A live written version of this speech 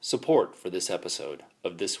Support for this episode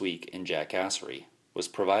of This Week in Jackassery was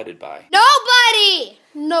provided by Nobody!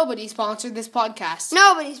 Nobody sponsored this podcast.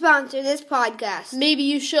 Nobody sponsored this podcast. Maybe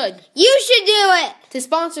you should. You should do it! To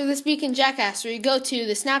sponsor This Week in Jackassery, go to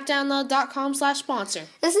thesnapdownload.com/sponsor.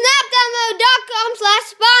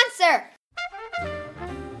 Thesnapdownload.com/sponsor.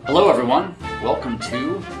 Hello everyone, welcome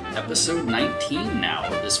to episode 19 now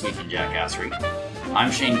of This Week in Jackassery. I'm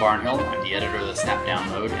Shane Barnhill, I'm the editor of the Snap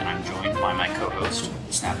Download, and I'm joined by my co-host,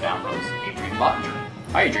 the Snap Download's Adrian Bottinger.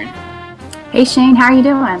 Hi Adrian. Hey Shane, how are you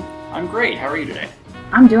doing? I'm great, how are you today?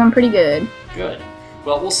 I'm doing pretty good. Good.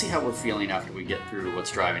 Well, we'll see how we're feeling after we get through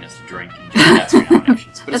what's driving us to drink and Jackassery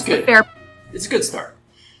nominations, but it's good. Fair. It's a good start.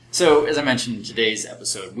 So, as I mentioned in today's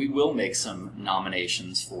episode, we will make some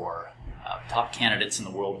nominations for top candidates in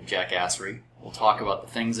the world of Jackassery. We'll talk about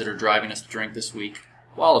the things that are driving us to drink this week,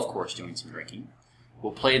 while of course doing some drinking.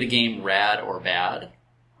 We'll play the game Rad or Bad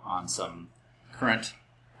on some current,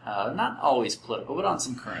 not always political, but on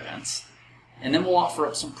some current events. And then we'll offer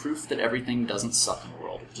up some proof that everything doesn't suck in the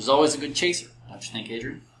world, which is always a good chaser. Don't you think,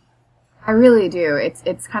 Adrian? I really do.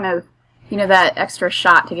 It's kind of, that extra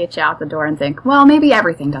shot to get you out the door and think, well, maybe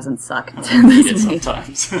everything doesn't suck. We did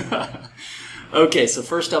sometimes. Okay, so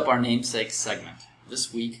first up, our namesake segment.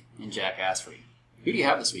 This Week in Jackassery. Who do you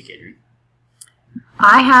have this week, Adrian?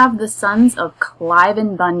 I have the Sons of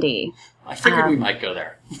Cliven Bundy. I figured we might go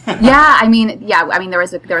there. There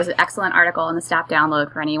was an excellent article in the Snap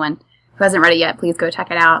Download for anyone who hasn't read it yet. Please go check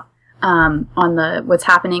it out on what's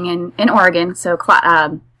happening in Oregon. So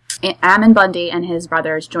Ammon Bundy and his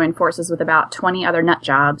brothers joined forces with about 20 other nut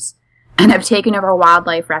jobs and have taken over a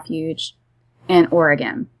wildlife refuge in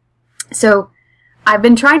Oregon. So I've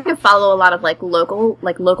been trying to follow a lot of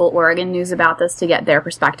local Oregon news about this to get their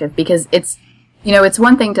perspective, because it's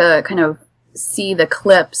one thing to kind of see the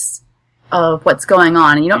clips of what's going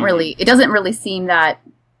on, and it doesn't really seem that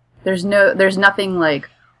there's nothing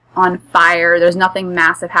on fire, there's nothing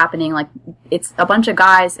massive happening. It's a bunch of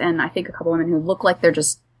guys and I think a couple women who look like they're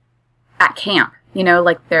just at camp,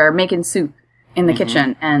 they're making soup in the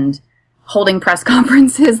kitchen and holding press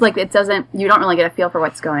conferences. You don't really get a feel for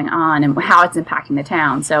what's going on and how it's impacting the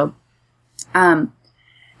town. So, Ammon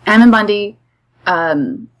Bundy,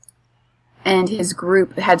 and his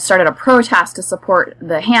group had started a protest to support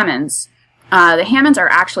the Hammonds. The Hammonds are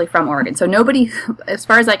actually from Oregon, so nobody, as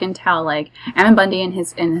far as I can tell, Ammon Bundy and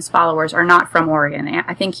his followers are not from Oregon.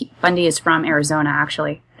 I think Bundy is from Arizona,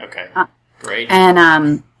 actually. Okay, great.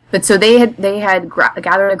 And but so they had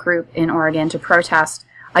gathered a group in Oregon to protest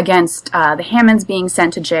against the Hammonds being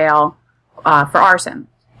sent to jail for arson.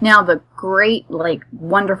 Now, the great,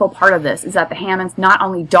 wonderful part of this is that the Hammonds not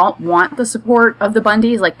only don't want the support of the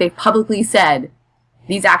Bundys, they've publicly said,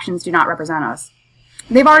 these actions do not represent us.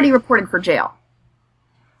 They've already reported for jail.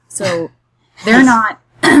 So, they're not,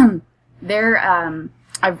 I've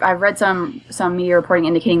read some media reporting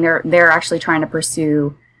indicating they're actually trying to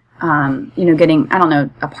pursue, getting, a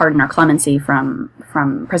pardon or clemency from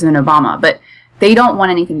President Obama, but they don't want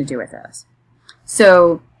anything to do with this.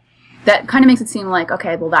 So, that kind of makes it seem like,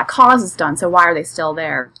 okay, well, that cause is done, so why are they still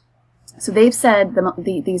there? So they've said,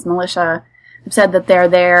 these militia have said that they're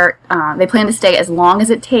there, they plan to stay as long as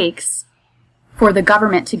it takes for the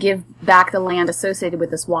government to give back the land associated with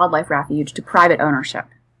this wildlife refuge to private ownership.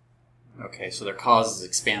 Okay, so their cause is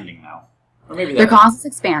expanding now. Or maybe their cause is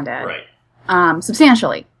expanded. Right.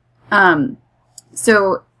 Substantially.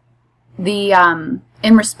 So the,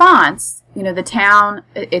 in response, the town,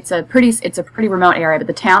 it's a pretty remote area, but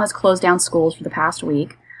the town has closed down schools for the past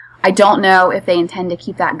week. I don't know if they intend to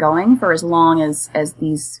keep that going for as long as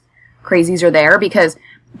these crazies are there, because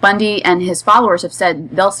Bundy and his followers have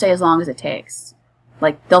said they'll stay as long as it takes.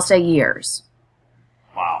 They'll stay years.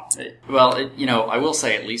 Wow. I will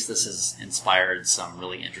say at least this has inspired some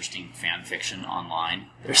really interesting fan fiction online.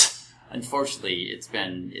 Unfortunately, it's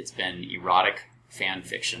been erotic fan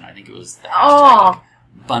fiction. I think it was the hashtag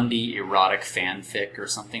Bundy erotic fanfic or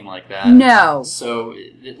something like that. No. So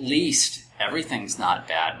at least everything's not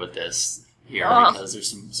bad with this here, because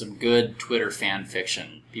there's some good Twitter fan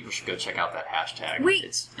fiction. People should go check out that hashtag.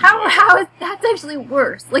 Wait, how is that's actually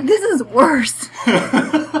worse? This is worse.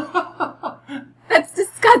 That's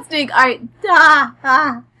disgusting.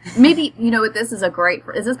 Maybe, what this is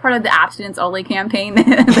is this part of the abstinence only campaign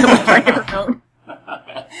that we're trying to promote?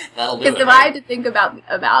 That'll do it. Because if I had to think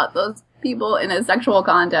about those people in a sexual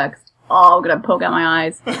context, I'm gonna poke out my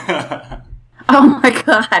eyes. Oh my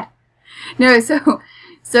god. No, so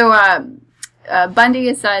Bundy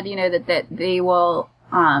has said, that they will,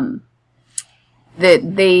 that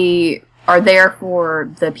they are there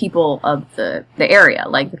for the people of the area,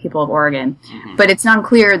 the people of Oregon. Mm-hmm. But it's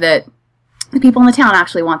unclear that the people in the town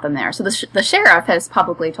actually want them there. So the sheriff has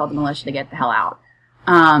publicly told the militia to get the hell out.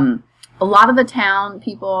 A lot of the town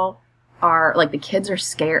people are, like, the kids are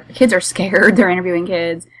scared. Kids are scared. They're interviewing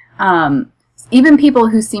kids. Even people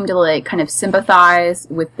who seem to, like, kind of sympathize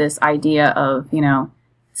with this idea of, you know,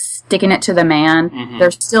 sticking it to the man,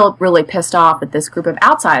 they're still really pissed off that this group of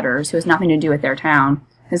outsiders who has nothing to do with their town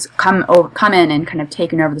has come in and kind of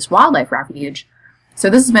taken over this wildlife refuge. So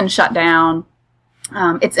this has been shut down.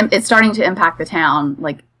 It's starting to impact the town,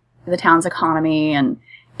 like the town's economy, and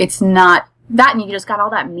it's not that, and you just got all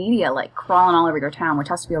that media like crawling all over your town, which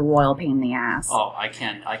has to be a royal pain in the ass. Oh, I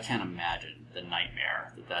can't imagine the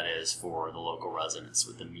nightmare that is for the local residents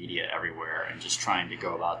with the media everywhere and just trying to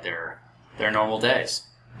go about their normal days.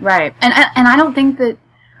 Right, and I don't think that.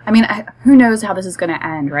 I mean, who knows how this is going to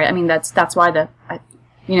end, right? I mean, that's why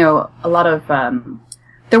a lot of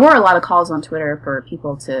there were a lot of calls on Twitter for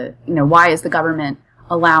people to, you know, why is the government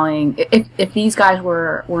allowing, if these guys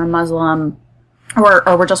were Muslim or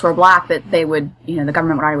were black, that they would, you know, the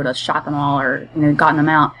government would have shot them all or, you know, gotten them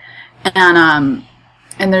out. And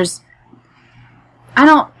there's,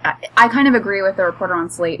 I kind of agree with the reporter on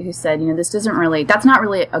Slate who said, you know, that's not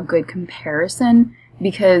really a good comparison,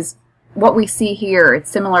 because what we see here, it's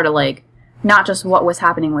similar to, like, not just what was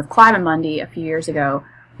happening with Clive Bundy a few years ago,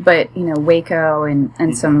 but, you know, Waco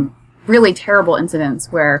and some really terrible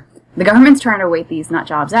incidents where the government's trying to wait these nut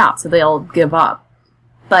jobs out, so they'll give up.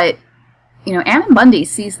 But, you know, Ammon Bundy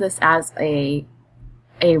sees this as a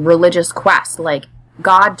religious quest. Like,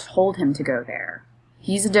 God told him to go there.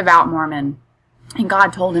 He's a devout Mormon, and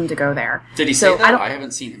God told him to go there. Did he say that? I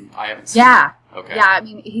haven't seen him. Yeah. Him. Okay. Yeah, I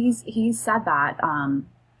mean, he's said that.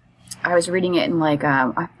 I was reading it in, like,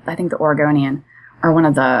 I think the Oregonian, or one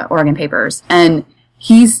of the Oregon papers, and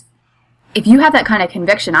if you have that kind of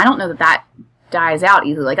conviction, I don't know that dies out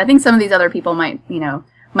easily. Like, I think some of these other people might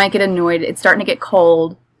get annoyed. It's starting to get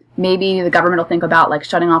cold. Maybe the government will think about, like,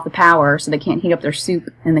 shutting off the power so they can't heat up their soup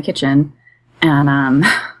in the kitchen. And,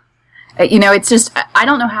 you know, it's just, I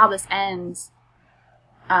don't know how this ends.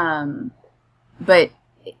 But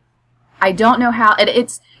I don't know how,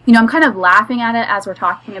 it's, you know, I'm kind of laughing at it as we're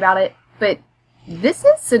talking about it, but this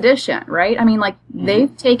is sedition, right? I mean, like,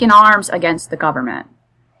 they've taken arms against the government.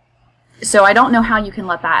 So I don't know how you can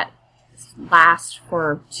let that last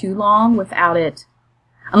for too long without it,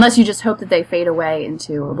 unless you just hope that they fade away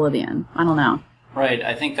into oblivion. I don't know. Right.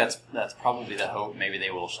 I think that's probably the hope. Maybe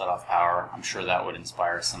they will shut off power. I'm sure that would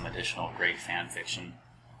inspire some additional great fan fiction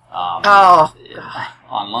online.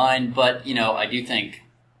 But, you know, I do think,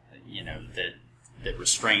 you know, that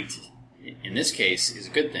restraint in this case is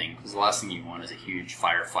a good thing, because the last thing you want is a huge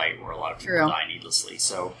firefight where a lot of people die needlessly.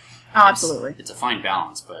 So absolutely, it's a fine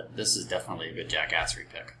balance, but this is definitely a good jackassery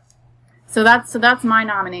pick. So that's my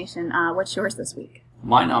nomination. What's yours this week?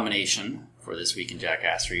 My nomination for This Week in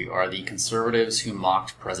Jackassery are the conservatives who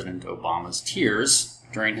mocked President Obama's tears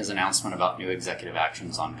during his announcement about new executive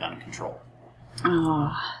actions on gun control.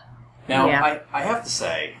 Oh. Now, yeah. I have to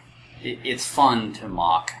say, it's fun to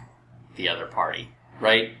mock the other party,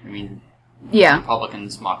 right? I mean, yeah.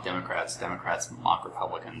 Republicans mock Democrats, Democrats mock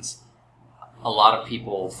Republicans. A lot of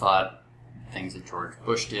people thought things that George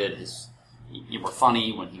Bush did were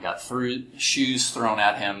funny when he got shoes thrown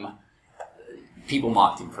at him. People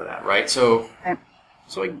mocked him for that, right? So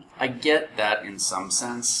I get that in some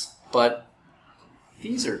sense, but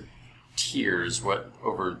these are tears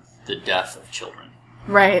over the death of children.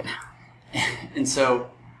 Right. And so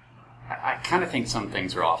I kind of think some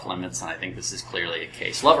things are off limits, and I think this is clearly a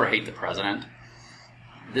case. Love or hate the president,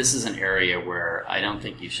 this is an area where I don't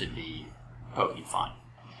think you should be poking fun.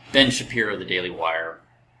 Ben Shapiro of the Daily Wire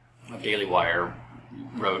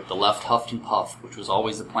wrote, "The left huffed and puffed, which was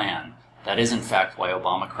always the plan. That is, in fact, why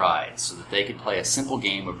Obama cried, so that they could play a simple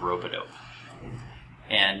game of rope-a-dope."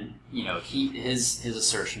 And, you know, his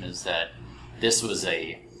assertion is that this was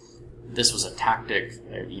a tactic,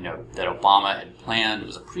 you know, that Obama had planned. It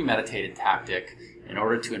was a premeditated tactic in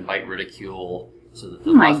order to invite ridicule, so that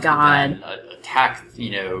the left could then attack,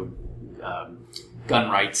 you know,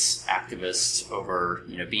 gun rights activists over,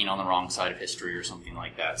 you know, being on the wrong side of history or something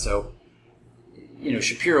like that. So, you know,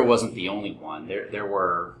 Shapiro wasn't the only one. There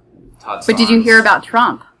were Todd Starnes. But did you hear about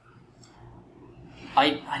Trump?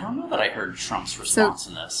 I don't know that I heard Trump's response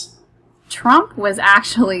in this. Trump was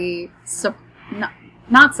actually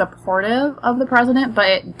not supportive of the president,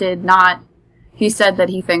 but did not. He said that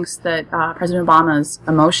he thinks that President Obama's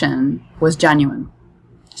emotion was genuine.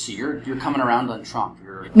 So you're coming around on Trump.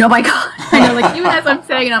 No, my God. I know, like, even as I'm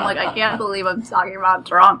saying it, I'm like, I can't believe I'm talking about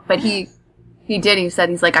Trump. But he did. He said,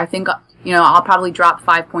 he's like, I think, you know, I'll probably drop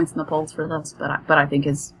 5 points in the polls for this, but I think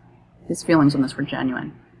his feelings on this were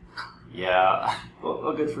genuine. Yeah.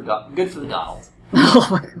 Well, good for the Donald. Oh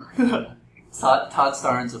my God. Todd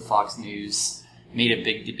Starnes of Fox News made a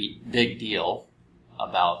big deal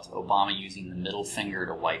about Obama using the middle finger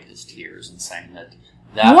to wipe his tears and saying that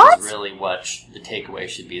What? was really what the takeaway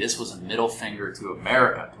should be. This was a middle finger to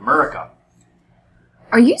America.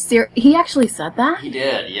 Are you serious? He actually said that? He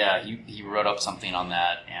did, yeah. He wrote up something on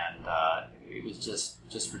that, and it was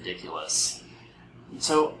just ridiculous.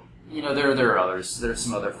 So, there are others. There's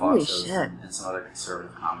some other Holy Fox shows shit. and some other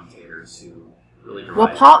conservative commentators who really Well,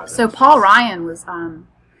 deride Paul Ryan was,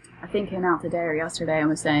 I think came out today or yesterday and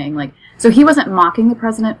was saying, like, so he wasn't mocking the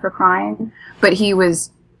president for crying, but he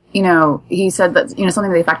was, he said that, something to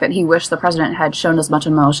the effect that he wished the president had shown as much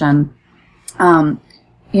emotion,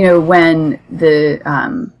 when the,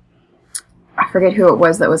 I forget who it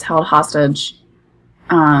was that was held hostage,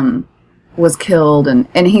 was killed, and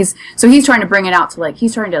he's trying to bring it out to, like,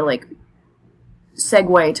 he's trying to, like,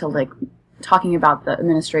 segue to, like, talking about the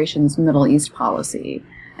administration's Middle East policy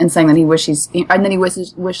and saying that he wished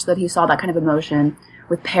that he saw that kind of emotion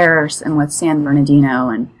with Paris and with San Bernardino,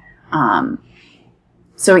 and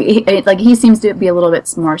so he seems to be a little bit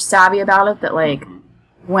more savvy about it, that, like,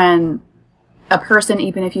 when a person,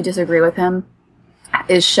 even if you disagree with him,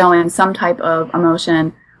 is showing some type of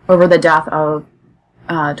emotion over the death of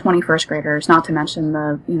 21st graders, not to mention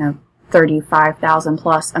the 35,000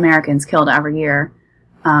 plus Americans killed every year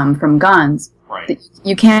from guns. Right.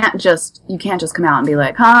 You can't just come out and be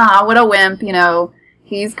like, what a wimp,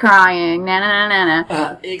 he's crying, na na na na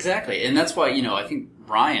na. Exactly, and that's why I think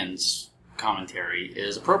Brian's commentary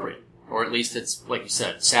is appropriate, or at least it's, like you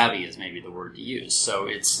said, savvy is maybe the word to use. So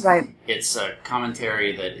it's Right. It's a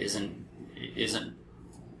commentary that isn't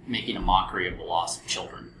making a mockery of the loss of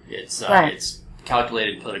children. It's Right. It's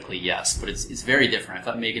calculated politically, yes, but it's very different. I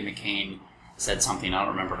thought Meghan McCain said something, I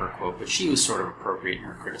don't remember her quote, but she was sort of appropriate in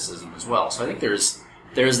her criticism as well. So I think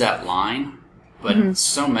there's that line, but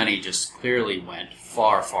so many just clearly went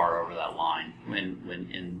far, far over that line when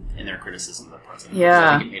in their criticism of the president.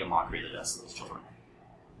 Yeah. I think it made a mockery of the deaths of those children.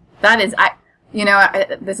 That is,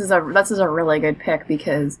 this is a really good pick,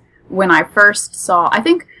 because when I first saw, I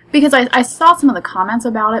think because I saw some of the comments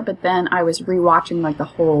about it, but then I was rewatching, like, the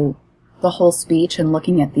whole speech and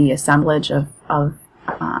looking at the assemblage of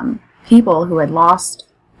people who had lost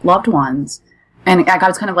loved ones, and I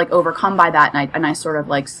was kind of, like, overcome by that, and I sort of,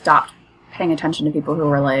 like, stopped paying attention to people who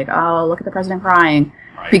were like, oh, look at the president crying,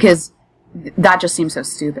 Right. because that just seems so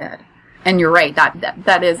stupid. And you're right,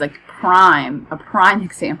 that is a prime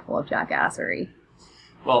example of jackassery.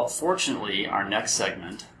 Well, fortunately, our next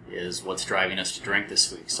segment is what's driving us to drink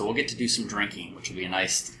this week. So we'll get to do some drinking, which will be a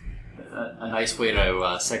nice way to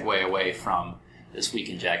segue away from this week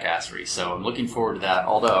in jackassery. So I'm looking forward to that,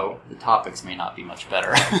 although the topics may not be much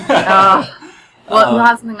better. Well, we'll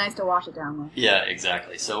have something nice to wash it down with. Yeah,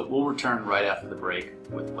 exactly. So we'll return right after the break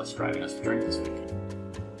with what's driving us to drink this week.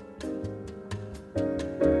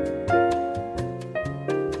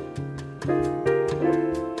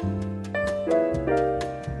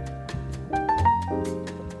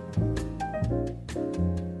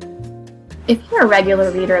 If you're a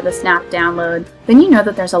regular reader of the Snap Download, then you know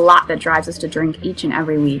that there's a lot that drives us to drink each and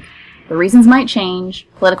every week. The reasons might change,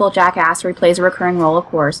 political jackassery plays a recurring role, of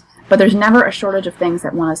course, but there's never a shortage of things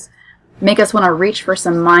that make us want to reach for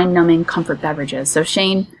some mind-numbing comfort beverages. So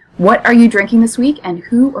Shane, what are you drinking this week, and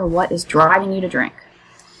who or what is driving you to drink?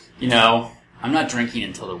 I'm not drinking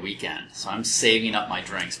until the weekend, so I'm saving up my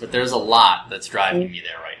drinks, but there's a lot that's driving me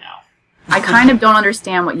there right now. I kind of don't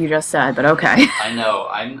understand what you just said, but okay. I know.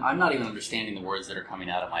 I'm not even understanding the words that are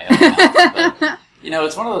coming out of my own mouth. But,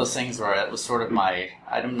 it's one of those things where it was sort of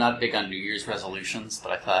I'm not big on New Year's resolutions,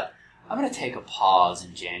 but I thought, I'm going to take a pause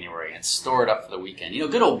in January and store it up for the weekend.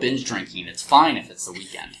 Good old binge drinking. It's fine if it's the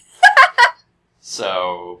weekend.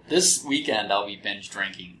 So this weekend I'll be binge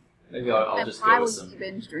drinking. Maybe I'll just go with some...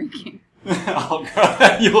 binge drinking.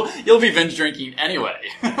 You'll be binge drinking anyway.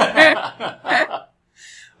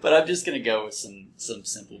 But I'm just going to go with some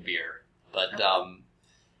simple beer. But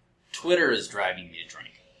Twitter is driving me to drink.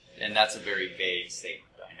 And that's a very vague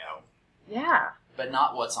statement, I know. Yeah. But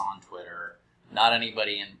not what's on Twitter. Not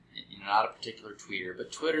anybody not a particular tweeter,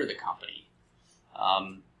 but Twitter, the company.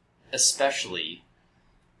 Especially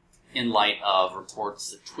in light of reports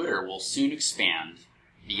that Twitter will soon expand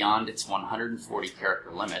beyond its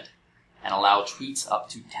 140-character limit and allow tweets up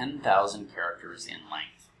to 10,000 characters in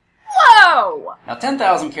length. Whoa! Now,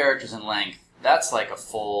 10,000 characters in length, that's like a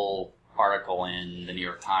full article in the New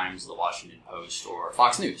York Times, the Washington Post, or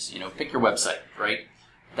Fox News. Pick your website, right?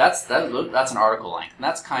 That's an article length, and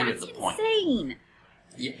that's kind of the point. Insane.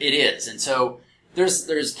 It is, and so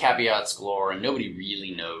there's caveats galore, and nobody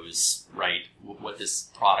really knows, right, what this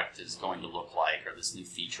product is going to look like, or this new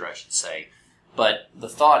feature, I should say. But the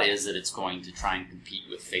thought is that it's going to try and compete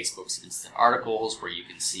with Facebook's instant articles, where you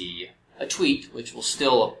can see a tweet, which will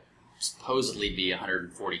still supposedly be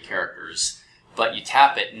 140 characters, but you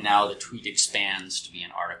tap it, and now the tweet expands to be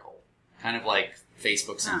an article, kind of like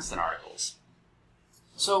Facebook's instant articles.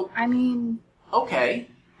 So, I mean, okay,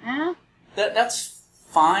 that's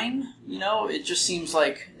fine. You know, it just seems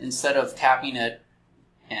like instead of tapping it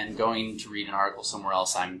and going to read an article somewhere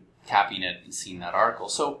else, I'm tapping it and seeing that article.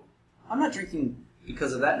 So I'm not drinking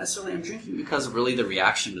because of that necessarily. I'm drinking because of really the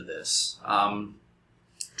reaction to this.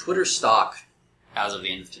 Twitter stock, as of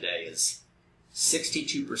the end of today, is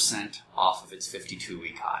 62% off of its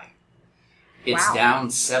 52-week high. It's down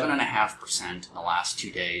 7.5% in the last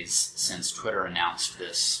 2 days since Twitter announced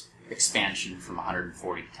this expansion from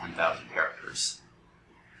 140 to 10,000 characters.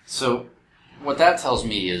 So what that tells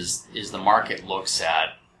me is the market looks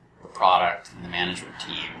at the product and the management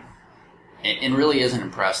team and really isn't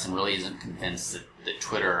impressed and really isn't convinced that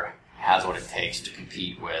Twitter has what it takes to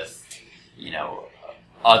compete with,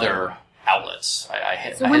 other outlets.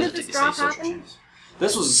 So when did this drop happen?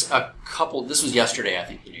 This was yesterday, I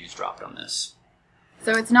think the news dropped on this.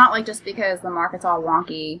 So it's not like just because the market's all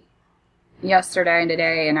wonky yesterday and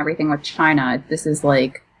today and everything with China. This is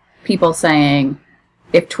like people saying,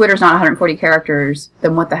 if Twitter's not 140 characters,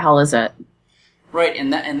 then what the hell is it? Right,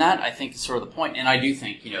 and that I think is sort of the point. And I do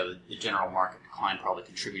think, the general market decline probably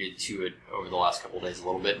contributed to it over the last couple of days a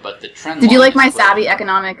little bit. But the trend. Did you like my savvy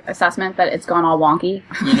economic assessment that it's gone all wonky?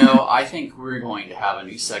 I think we're going to have a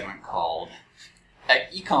new segment called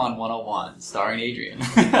Econ 101, starring Adrian.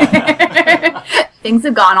 Things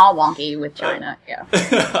have gone all wonky with China. Yeah,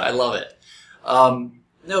 I love it.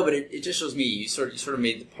 No, but it just shows me you sort of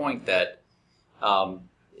made the point that.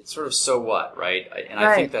 It's sort of so what, right?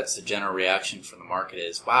 I think that's the general reaction from the market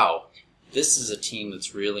is, wow, this is a team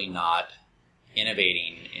that's really not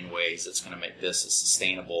innovating in ways that's going to make this a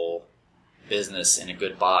sustainable business and a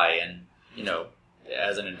good buy. And,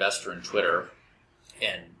 as an investor in Twitter,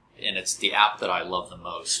 and it's the app that I love the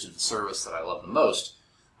most and the service that I love the most,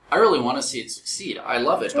 I really want to see it succeed. I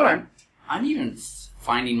love it, but I'm even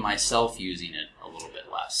finding myself using it a little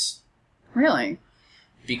bit less. Really?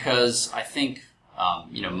 Because I think...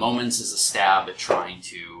 Moments is a stab at trying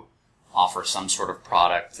to offer some sort of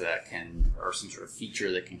product or some sort of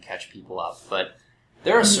feature that can catch people up. But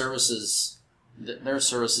there are services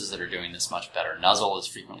that are doing this much better. Nuzzle is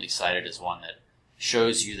frequently cited as one that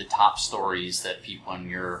shows you the top stories that people in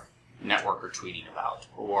your network are tweeting about.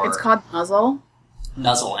 Or it's called Nuzzle?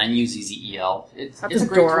 Nuzzle, N-U-Z-Z-E-L. It's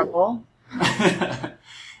adorable.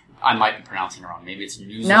 I might be pronouncing it wrong. Maybe it's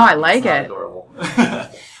Nuzzle. No, I like it. Adorable.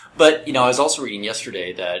 But, I was also reading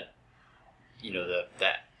yesterday that,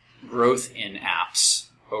 that growth in apps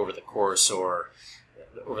over the course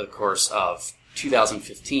of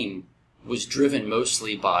 2015 was driven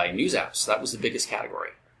mostly by news apps. That was the biggest category.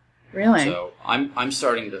 Really? So I'm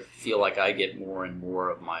starting to feel like I get more and more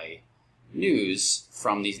of my news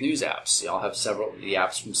from these news apps. I'll have the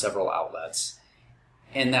apps from several outlets.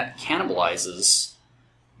 And that cannibalizes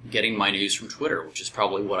getting my news from Twitter, which is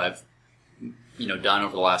probably what I've done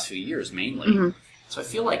over the last few years mainly. Mm-hmm. So I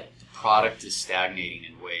feel like the product is stagnating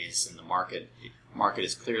in ways, and the market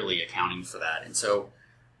is clearly accounting for that. And so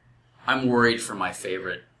I'm worried for my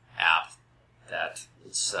favorite app that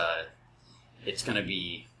it's not going to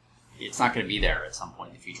be there at some point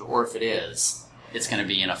in the future, or if it is, it's going to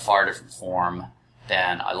be in a far different form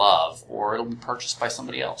than I love, or it'll be purchased by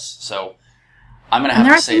somebody else. So I'm going to have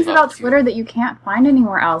to save up. And there are things about Twitter that you can't find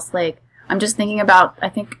anywhere else, like. I'm just thinking about, I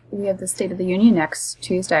think we have the State of the Union next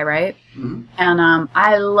Tuesday, right? Mm-hmm. And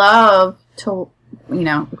I love to,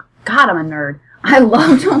 God, I'm a nerd. I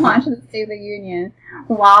love to watch the State of the Union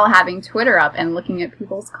while having Twitter up and looking at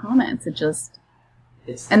people's comments. The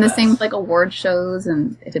same with like award shows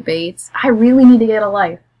and debates. I really need to get a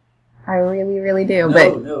life. I really, really do.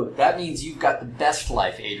 No, that means you've got the best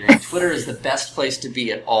life, Adrian. Twitter is the best place to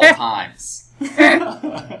be at all times.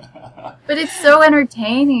 But it's so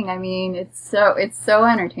entertaining. I mean, it's so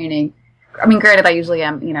entertaining. I mean, granted, I usually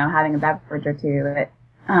am, having a beverage or two, but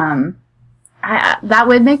that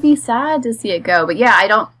would make me sad to see it go. But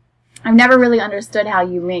yeah, I've never really understood how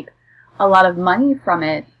you make a lot of money from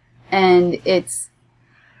it, and if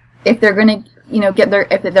they're gonna,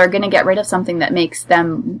 if they're gonna get rid of something that makes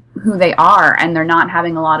them who they are, and they're not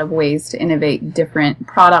having a lot of ways to innovate different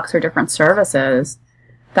products or different services.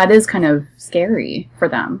 That is kind of scary for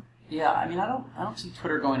them. Yeah, I mean, I don't see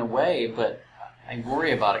Twitter going away, but I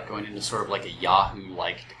worry about it going into sort of like a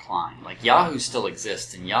Yahoo-like decline. Like, Yahoo still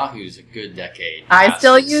exists, and Yahoo's a good decade. I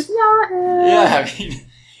still use Yahoo. Yeah, I mean,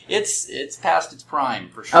 it's past its prime,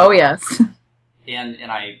 for sure. Oh, yes. And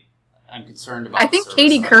I'm concerned about I think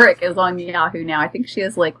Katie Couric is on Yahoo now. I think she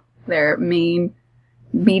is, like, their main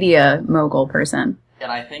media mogul person.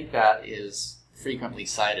 And I think that is frequently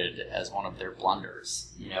cited as one of their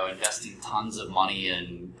blunders. You know, investing tons of money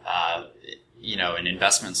in, in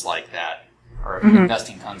investments like that, or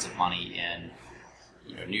investing tons of money in,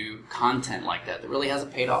 new content like that really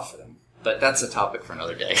hasn't paid off for them. But that's a topic for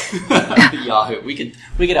another day. Yahoo. We could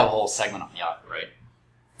have a whole segment on Yahoo, right?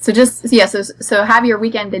 So so have your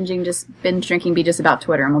weekend binge drinking be just about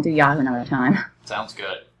Twitter, and we'll do Yahoo another time. Sounds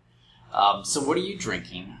good. So what are you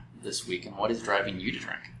drinking this week, and what is driving you to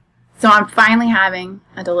drink? So I'm finally having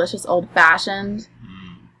a delicious old-fashioned.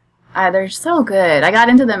 They're so good. I got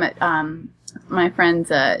into them at my friends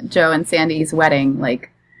Joe and Sandy's wedding, like,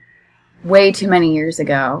 way too many years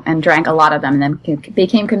ago, and drank a lot of them, and then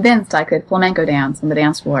became convinced I could flamenco dance on the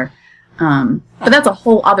dance floor. But that's a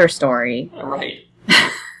whole other story. Right.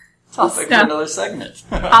 Topic for another segment.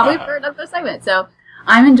 Probably for another segment. So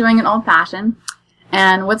I'm enjoying an old-fashioned.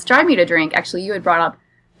 And what's driving me to drink, actually, you had brought up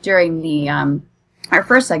during the our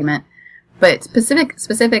first segment, but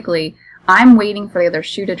specifically, I'm waiting for the other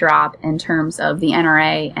shoe to drop in terms of the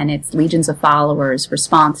NRA and its legions of followers'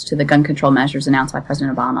 response to the gun control measures announced by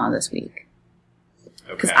President Obama this week.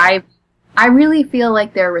 Because I really feel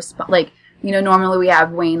like they're normally we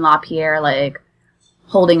have Wayne LaPierre like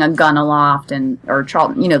holding a gun aloft, or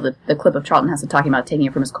Charlton, the clip of Charlton Heston talking about taking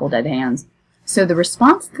it from his cold dead hands. So the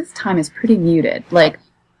response this time is pretty muted. Like,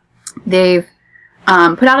 they've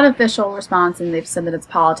put out an official response, and they've said that it's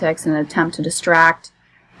politics and an attempt to distract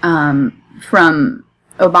from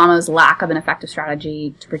Obama's lack of an effective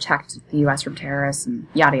strategy to protect the U.S. from terrorists and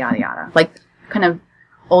yada, yada, yada. Like, kind of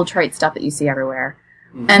old trite stuff that you see everywhere.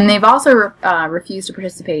 Mm-hmm. And they've also refused to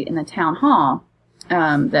participate in the town hall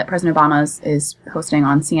that President Obama is hosting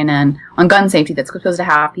on CNN on gun safety that's supposed to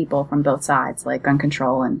have people from both sides, like gun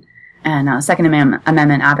control and Second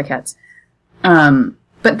Amendment advocates.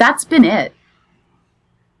 But that's been it.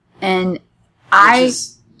 And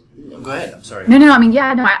go ahead, I'm sorry. No,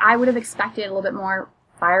 I would have expected a little bit more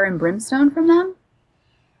fire and brimstone from them.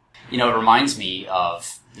 It reminds me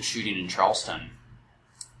of the shooting in Charleston.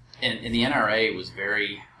 And the NRA was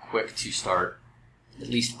very quick to start, at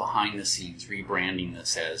least behind the scenes, rebranding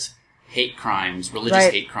this as hate crimes, religious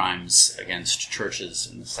hate crimes against churches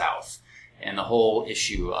in the South. And the whole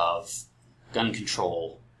issue of gun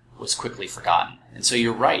control was quickly forgotten. And so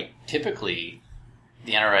you're right. Typically,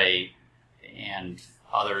 the NRA and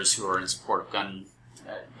others who are in support of gun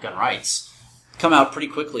rights come out pretty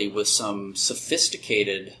quickly with some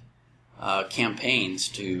sophisticated campaigns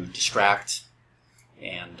to distract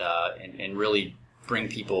and really bring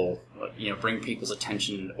people's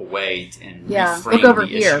attention away and reframe look over the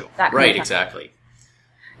here. issue. That right, exactly.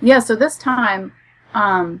 Yeah, so this time,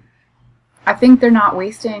 I think they're not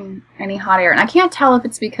wasting any hot air. And I can't tell if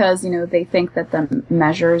it's because, they think that the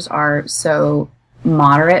measures are so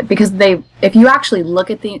moderate. Because if you actually look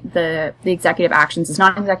at the executive actions, it's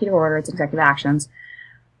not an executive order, it's executive actions.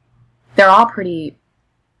 They're all pretty,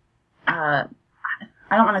 I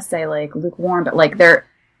don't want to say like lukewarm, but like they're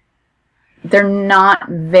not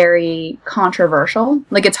very controversial.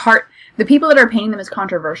 Like, it's hard. The people that are painting them as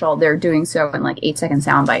controversial, they're doing so in like 8-second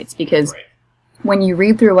sound bites, because when you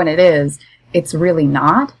read through what it is, it's really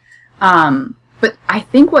not. But I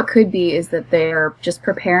think what could be is that they're just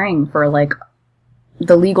preparing for like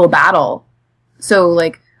the legal battle. So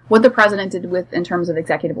like what the president did in terms of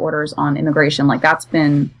executive orders on immigration, like that's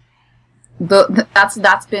been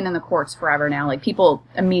that's been in the courts forever now. Like, people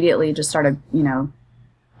immediately just started,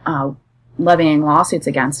 levying lawsuits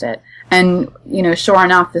against it. And, sure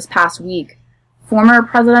enough, this past week, former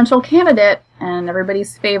presidential candidate and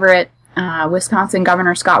everybody's favorite Wisconsin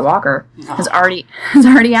Governor Scott Walker has already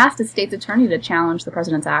asked his state's attorney to challenge the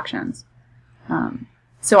president's actions.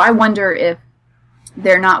 So I wonder if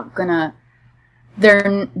they're not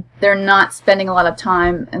spending a lot of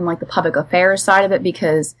time in like the public affairs side of it,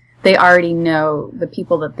 because they already know the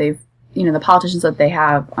people that the politicians that they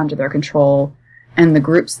have under their control and the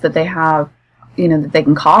groups that they have, that they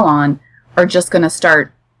can call on are just going to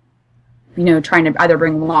start, trying to either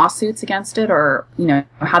bring lawsuits against it or,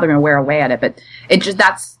 how they're going to wear away at it. But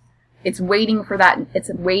it's waiting for that.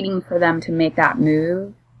 It's waiting for them to make that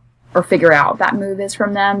move or figure out what that move is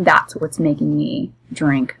from them. That's what's making me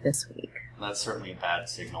drink this week. That's certainly a bad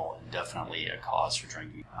signal and definitely a cause for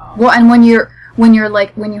drinking. Well, and when you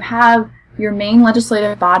have your main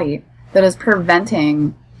legislative body that is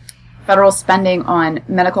preventing federal spending on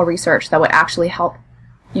medical research that would actually help,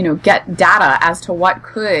 get data as to what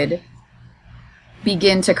could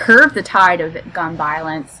begin to curb the tide of gun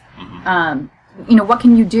violence. What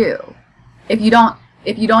can you do if you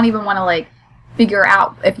don't even want to figure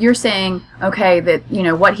out, if you're saying, okay, that,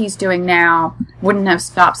 what he's doing now wouldn't have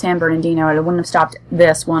stopped San Bernardino, or it wouldn't have stopped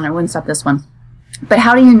this one, or it wouldn't stop this one. But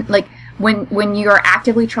how do you, when you're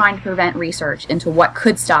actively trying to prevent research into what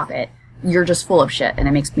could stop it, you're just full of shit, and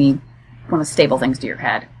it makes me want to staple things to your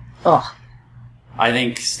head. Ugh. I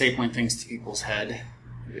think stapling things to people's head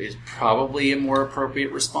is probably a more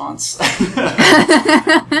appropriate response.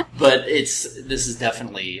 But this is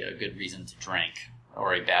definitely a good reason to drink,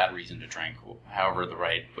 or a bad reason to drink, however the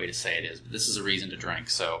right way to say it is. But this is a reason to drink,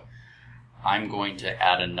 so I'm going to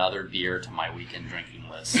add another beer to my weekend drinking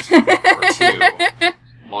list, or two,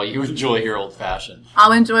 while you enjoy your old-fashioned.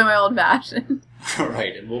 I'll enjoy my old-fashioned. All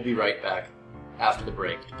right, and we'll be right back after the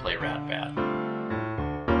break to play Rad Bad.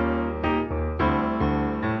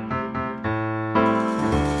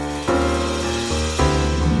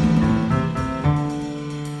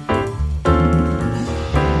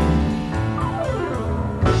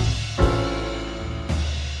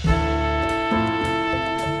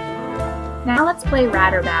 Now let's play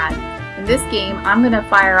Rad or Bad. In this game, I'm going to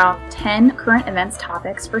fire off 10 current events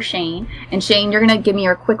topics for Shane. And Shane, you're going to give me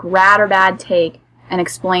your quick rad or bad take and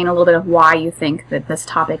explain a little bit of why you think that this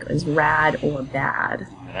topic is rad or bad.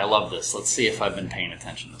 I love this. Let's see if I've been paying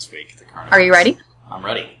attention this week to current events. Are you ready? I'm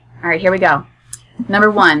ready. All right, here we go. Number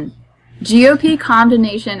 1, GOP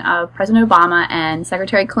condemnation of President Obama and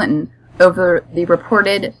Secretary Clinton over the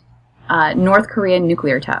reported North Korean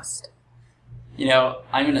nuclear test.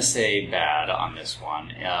 I'm going to say bad on this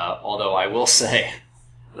one, although I will say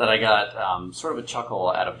that I got sort of a chuckle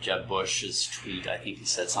out of Jeb Bush's tweet. I think he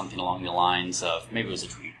said something along the lines of, maybe it was a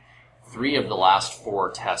tweet, 3 of the last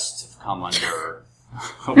 4 tests have come under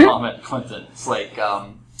Obama and Clinton. It's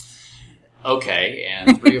okay,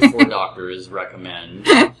 and 3 or 4 doctors recommend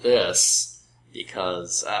this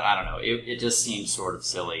because, I don't know, it just seems sort of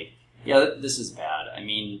silly. Yeah, this is bad. I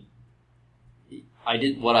mean, I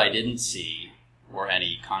didn't see were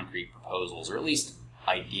any concrete proposals, or at least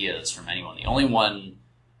ideas from anyone. The only one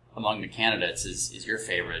among the candidates is your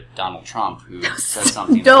favorite, Donald Trump, who said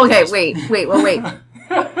something. Okay, wait.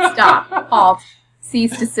 Stop. Halt.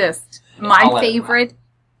 Cease, desist. My favorite.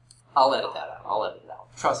 I'll edit that out.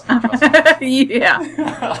 Trust me. Yeah.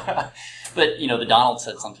 But, the Donald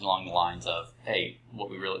said something along the lines of, hey,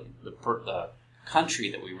 the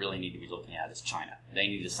country that we really need to be looking at is China. They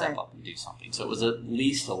need to step up and do something. So it was at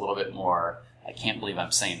least a little bit more, I can't believe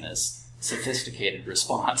I'm saying this, sophisticated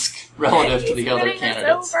response relative to the other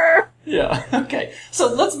candidates. Over. Yeah, okay.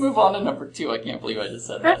 So let's move on to number 2. I can't believe I just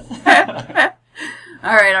said that.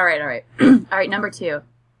 All right. All right, number 2.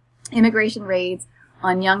 Immigration raids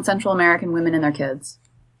on young Central American women and their kids.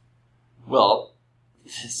 Well,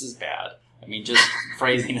 this is bad. I mean, just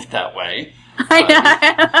phrasing it that way. I'm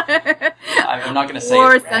not going to say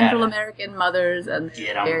Poor it's bad. Central American mothers and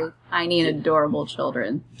very tiny and adorable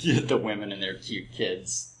children. Get the women and their cute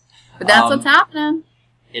kids. But that's what's happening.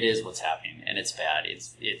 It is what's happening, and it's bad.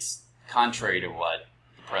 It's contrary to what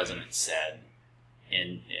the president said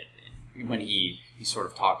when he sort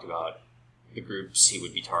of talked about the groups he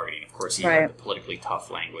would be targeting. Of course, he had the politically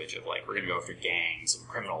tough language of, we're going to go after gangs and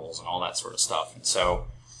criminals and all that sort of stuff. And so,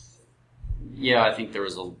 yeah, I think there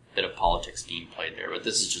was a bit of politics being played there, but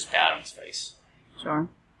this is just bad on its face. Sure.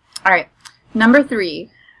 All right. Number 3.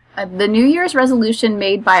 The New Year's resolution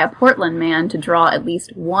made by a Portland man to draw at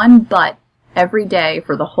least one butt every day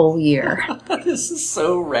for the whole year. This is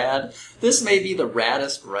so rad. This may be the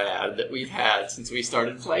raddest rad that we've had since we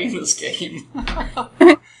started playing this game.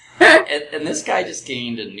 and this guy just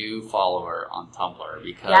gained a new follower on Tumblr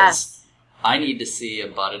because I need to see a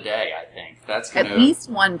butt a day, I think. That's at least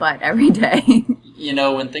one butt every day.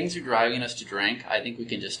 When things are driving us to drink, I think we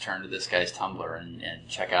can just turn to this guy's Tumblr and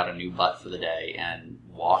check out a new butt for the day and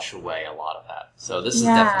wash away a lot of that. So this is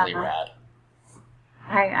definitely rad.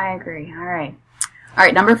 I agree. All right,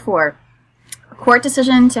 number 4. A court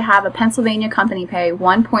decision to have a Pennsylvania company pay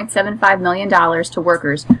 $1.75 million to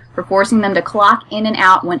workers for forcing them to clock in and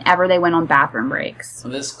out whenever they went on bathroom breaks. So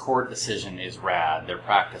this court decision is rad. Their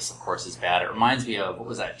practice, of course, is bad. It reminds me of, what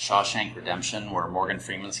was that, Shawshank Redemption, where Morgan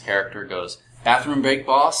Freeman's character goes, "Bathroom break,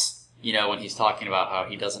 boss?" When he's talking about how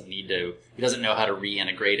he doesn't know how to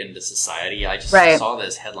reintegrate into society. I just saw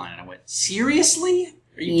this headline and I went, seriously?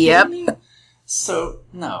 Are you kidding me? So,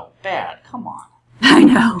 no, bad. Come on. I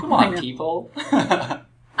know. Come on, people.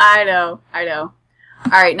 I know. All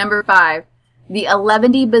right, number 5. the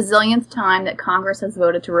 11 bazillionth time that Congress has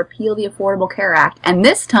voted to repeal the Affordable Care Act, and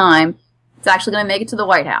this time it's actually going to make it to the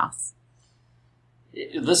White House.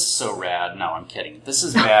 This is so rad. No, I'm kidding. This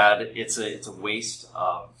is bad. It's a waste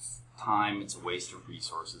of time. It's a waste of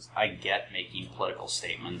resources. I get making political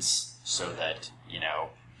statements so that,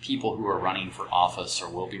 people who are running for office or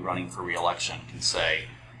will be running for re-election can say,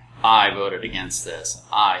 I voted against this.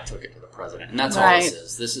 I took it to the president. And that's all this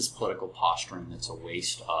is. This is political posturing. It's a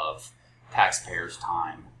waste of taxpayers'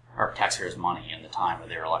 time, or taxpayers' money and the time of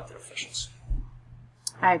their elected officials.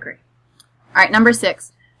 I agree. All right, number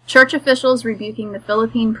 6. Church officials rebuking the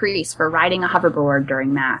Philippine priest for riding a hoverboard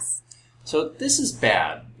during Mass. So this is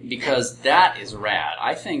bad, because that is rad.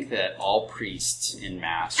 I think that all priests in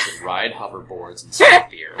Mass should ride hoverboards and sip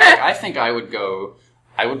beer. I think I would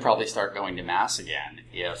probably start going to Mass again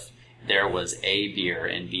if there was A, beer,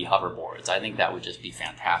 and B, hoverboards. I think that would just be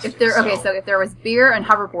fantastic. So if there was beer and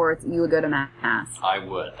hoverboards, you would go to Mass. I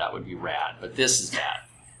would. That would be rad. But this is bad.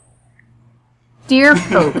 Dear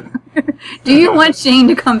Pope, do you want Shane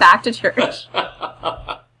to come back to church?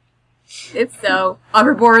 If so,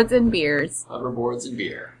 hoverboards and beers. Hoverboards and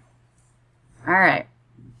beer. All right,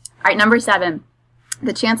 number 7.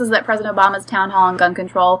 The chances that President Obama's town hall on gun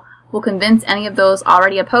control will convince any of those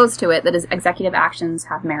already opposed to it that his executive actions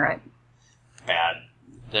have merit. Bad.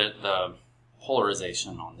 The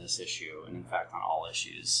polarization on this issue, and in fact on all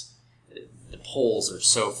issues, the polls are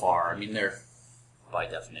so far, they're, by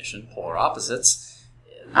definition, polar opposites.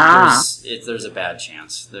 There's a bad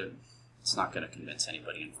chance that it's not going to convince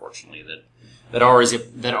anybody, unfortunately, that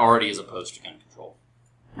already is opposed to gun control.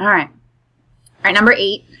 All right, number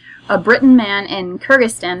 8. A Briton man in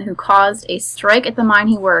Kyrgyzstan who caused a strike at the mine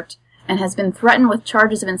he worked and has been threatened with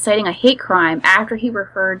charges of inciting a hate crime after he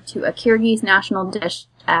referred to a Kyrgyz national dish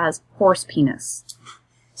as horse penis.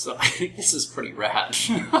 So I think this is pretty rad.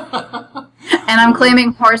 And I'm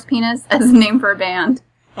claiming horse penis as a name for a band.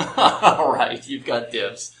 All right, you've got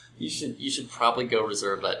dibs. You should probably go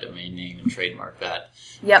reserve that domain name and trademark that.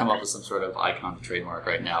 Yep. Come up with some sort of icon to trademark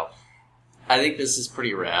right now. I think this is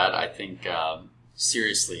pretty rad. I think,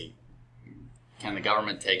 seriously, can the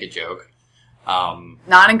government take a joke?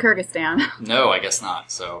 Not in Kyrgyzstan. No, I guess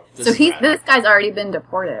not. So this guy's already been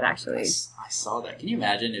deported, actually. I saw that. Can you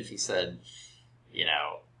imagine if he said,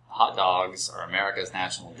 hot dogs are America's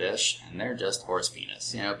national dish, and they're just horse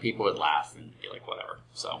penis? People would laugh and be like, whatever.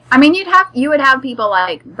 So you would have people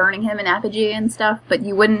like burning him in effigy and stuff, but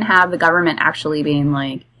you wouldn't have the government actually being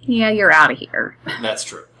like, yeah, you're out of here. That's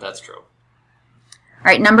true. All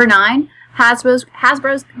right, number 9.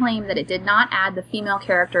 Hasbro's claimed that it did not add the female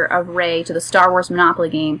character of Rey to the Star Wars Monopoly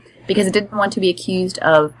game because it didn't want to be accused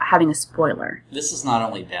of having a spoiler. This is not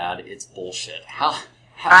only bad, it's bullshit. How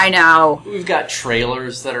I know. We've got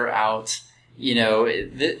trailers that are out.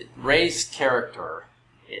 Rey's character,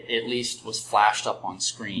 at least, was flashed up on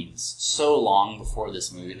screens so long before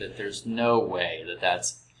this movie that there's no way that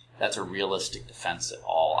that's a realistic defense at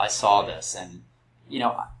all. I saw this, and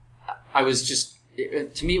I was just,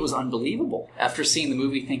 to me, it was unbelievable. After seeing the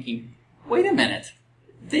movie, thinking, wait a minute,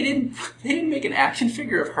 they didn't make an action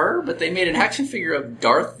figure of her, but they made an action figure of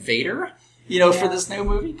Darth Vader, for this new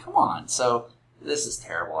movie. Come on, so. This is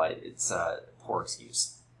terrible. It's a poor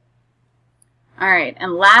excuse. All right,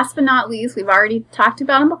 and last but not least, we've already talked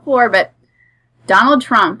about him before, but Donald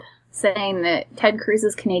Trump saying that Ted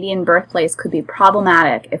Cruz's Canadian birthplace could be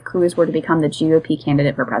problematic if Cruz were to become the GOP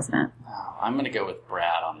candidate for president. I'm going to go with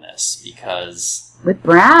Brad on this because... With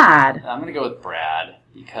Brad? I'm going to go with Brad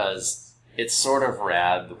because it's sort of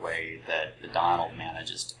rad the way that Donald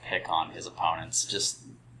manages to pick on his opponents. Just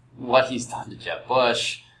what he's done to Jeb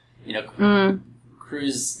Bush...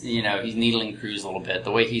 Cruz, he's needling Cruz a little bit.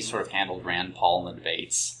 The way he sort of handled Rand Paul in the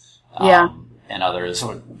debates, and others,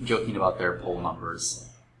 sort of joking about their poll numbers.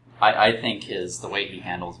 I think the way he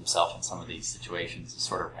handles himself in some of these situations is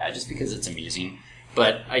sort of bad, just because it's amusing.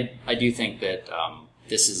 But I do think that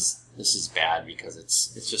this is bad because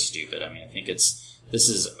it's just stupid. I think this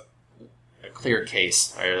is a clear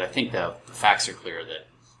case. I think the facts are clear that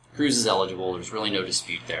Cruz is eligible. There's really no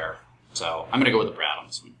dispute there. So I'm going to go with the Brad on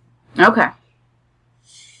this one.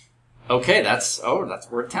 Okay,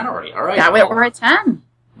 we're at 10 already. All right. We're at 10.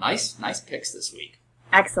 Nice picks this week.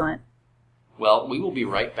 Excellent. Well, we will be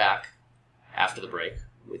right back after the break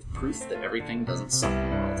with proof that everything doesn't suck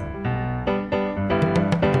in the world.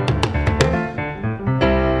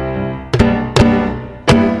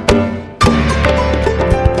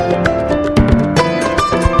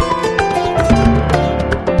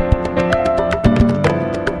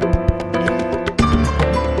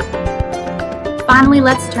 Finally,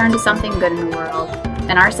 let's turn to something good in the world,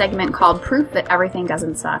 in our segment called Proof That Everything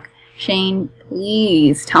Doesn't Suck. Shane,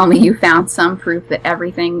 please tell me you found some proof that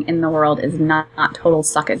everything in the world is not total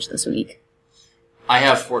suckage this week. I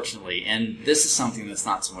have, fortunately, and this is something that's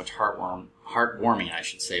not so much heartwarming, I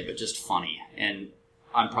should say, but just funny. And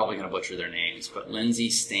I'm probably going to butcher their names, but Lindsay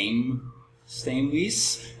Stainwies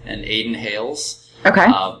and Aiden Hales. Okay.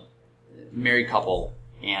 Married couple,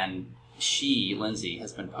 and Lindsay,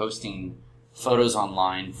 has been posting photos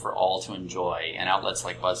online for all to enjoy, and outlets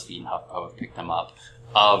like BuzzFeed and HuffPo have picked them up,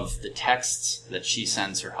 of the texts that she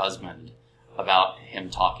sends her husband about him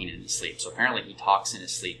talking in his sleep. So apparently he talks in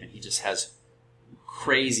his sleep, and he just has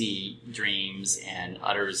crazy dreams and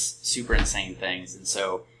utters super insane things. And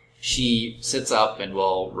so she sits up and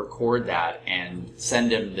will record that and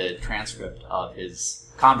send him the transcript of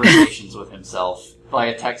his conversations with himself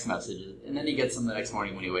via text messages. And then he gets them the next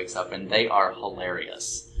morning when he wakes up, and they are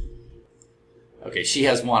hilarious. Okay, she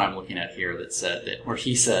has one I'm looking at here where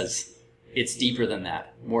he says, "It's deeper than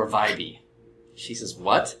that, more vibey." She says,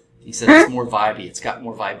 "What?" He says, "It's more vibey, it's got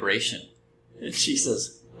more vibration." And she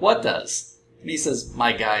says, "What does?" And he says,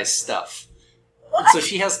 "My guy's stuff." And so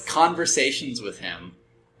she has conversations with him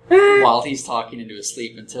while he's talking into his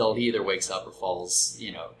sleep until he either wakes up or falls,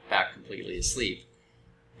 back completely asleep.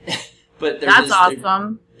 But that's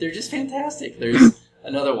awesome. They're just fantastic. There's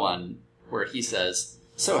another one where he says,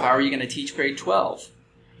 "So how are you going to teach grade 12?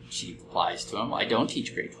 She replies to him, "I don't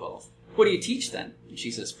teach grade 12. "What do you teach then?" And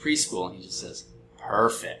she says, "Preschool." And he just says,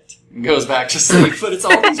 "Perfect." And goes back to sleep. But it's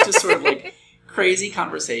all these just sort of like crazy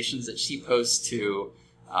conversations that she posts to,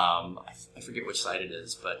 I forget which site it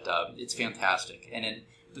is, but it's fantastic. And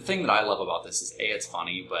the thing that I love about this is, A, it's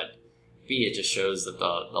funny, but B, it just shows that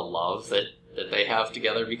the love that they have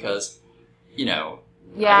together, because, I've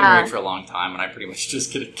been married for a long time, and I pretty much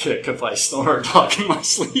just get a kick if I snore or talk in my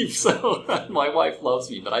sleep. So my wife loves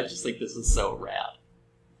me, but I just think this is so rad.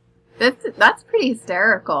 That's pretty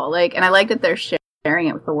hysterical. And I like that they're sharing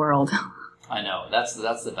it with the world. I know. That's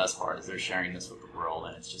the best part, is they're sharing this with the world,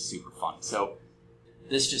 and it's just super fun. So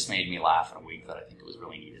this just made me laugh in a week that I think it was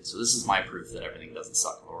really needed. So this is my proof that everything doesn't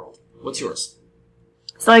suck in the world. What's yours?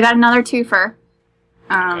 So I got another twofer.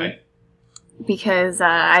 Okay. Because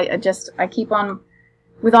I keep on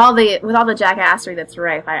with all the jackassery that's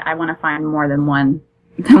rife. I want to find more than one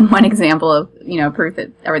example of proof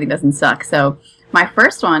that everything doesn't suck. So my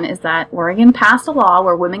first one is that Oregon passed a law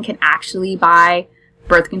where women can actually buy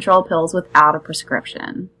birth control pills without a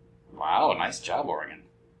prescription. Wow, nice job, Oregon.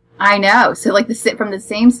 I know. So from the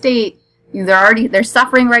same state, they're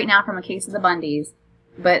suffering right now from a case of the Bundys.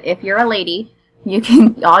 But if you're a lady,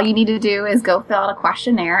 all you need to do is go fill out a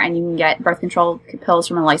questionnaire, and you can get birth control pills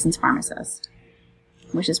from a licensed pharmacist,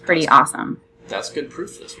 which is pretty awesome. That's good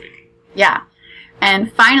proof this week. Yeah.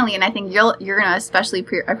 And finally, and I think you're going to especially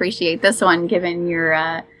appreciate this one given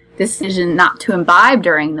your decision not to imbibe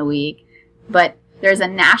during the week, but there's a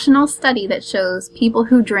national study that shows people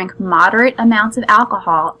who drink moderate amounts of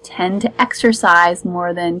alcohol tend to exercise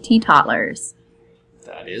more than teetotalers.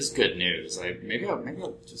 That is good news. Maybe I'll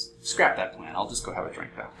just scrap that plan. I'll just go have a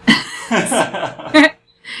drink now.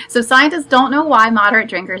 So scientists don't know why moderate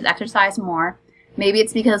drinkers exercise more. Maybe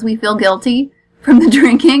it's because we feel guilty from the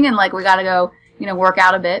drinking and we got to go, work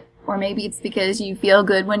out a bit. Or maybe it's because you feel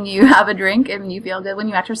good when you have a drink and you feel good when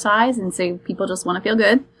you exercise, and so people just want to feel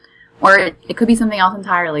good. Or it could be something else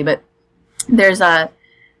entirely. But what's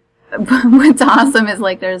awesome is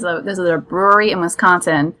there's a brewery in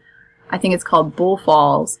Wisconsin. I think it's called Bull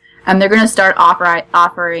Falls, and they're going to start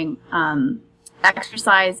offering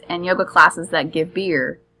exercise and yoga classes that give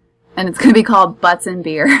beer, and it's going to be called Butts and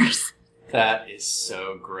Beers. That is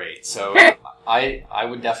so great. So I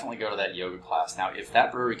would definitely go to that yoga class. Now, if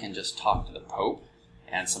that brewery can just talk to the Pope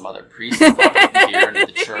and some other priests about putting beer into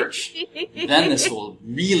the church, then this will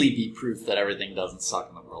really be proof that everything doesn't suck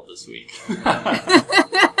in the world this week.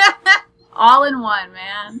 All in one,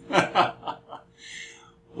 man.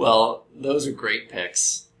 Well, those are great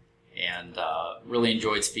picks, and really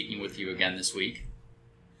enjoyed speaking with you again this week.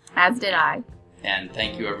 As did I. And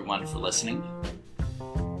thank you, everyone, for listening.